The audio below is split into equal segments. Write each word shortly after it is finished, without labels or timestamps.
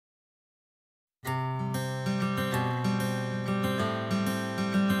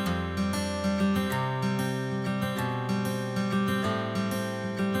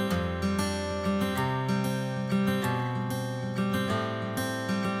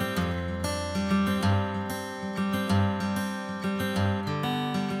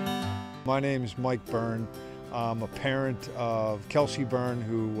My name's Mike Byrne. I'm a parent of Kelsey Byrne,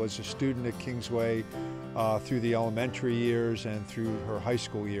 who was a student at Kingsway through the elementary years and through her high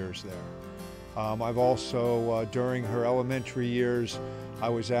school years there. I've also, during her elementary years, I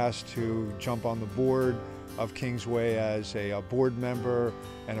was asked to jump on the board of Kingsway as a board member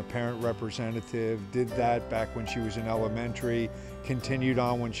and a parent representative. Did that back when she was in elementary, continued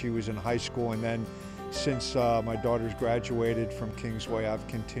on when she was in high school, and then since my daughter's graduated from Kingsway, I've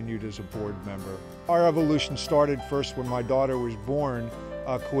continued as a board member. Our evolution started first when my daughter was born.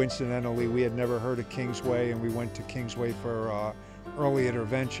 Coincidentally, we had never heard of Kingsway, and we went to Kingsway for early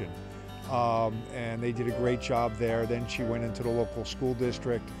intervention. And they did a great job there. Then she went into the local school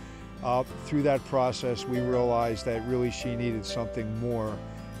district. Through that process, we realized that really she needed something more,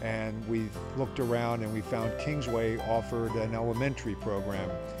 and we looked around and we found Kingsway offered an elementary program.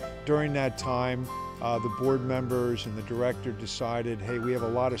 During that time, the board members and the director decided, hey, we have a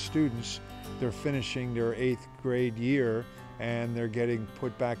lot of students. They're finishing their 8th grade year and they're getting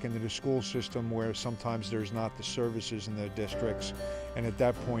put back into the school system where sometimes there's not the services in the districts. And at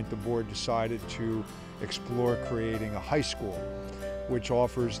that point, the board decided to explore creating a high school, which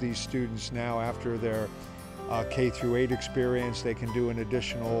offers these students now, after their K through 8 experience, they can do an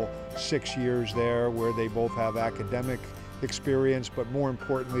additional 6 years there where they both have academic experience, but more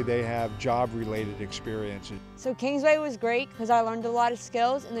importantly, they have job-related experiences. So Kingsway was great because I learned a lot of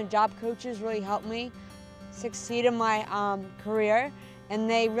skills, and the job coaches really helped me succeed in my career, and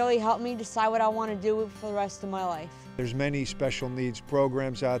they really helped me decide what I want to do for the rest of my life. There's many special needs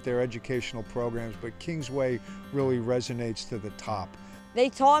programs out there, educational programs, but Kingsway really resonates to the top. They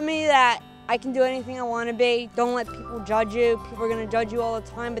taught me that I can do anything I want to be. Don't let people judge you. People are going to judge you all the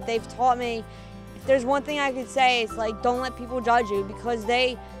time, but they've taught me, if there's one thing I could say, it's like, don't let people judge you, because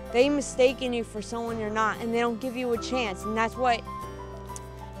they mistaken you for someone you're not, and they don't give you a chance. And that's what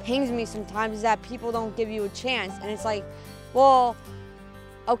pains me sometimes, is that people don't give you a chance. And it's like, well,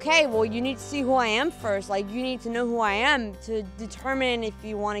 okay, well, you need to see who I am first. Like, you need to know who I am to determine if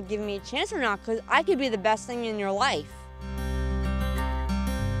you want to give me a chance or not, because I could be the best thing in your life.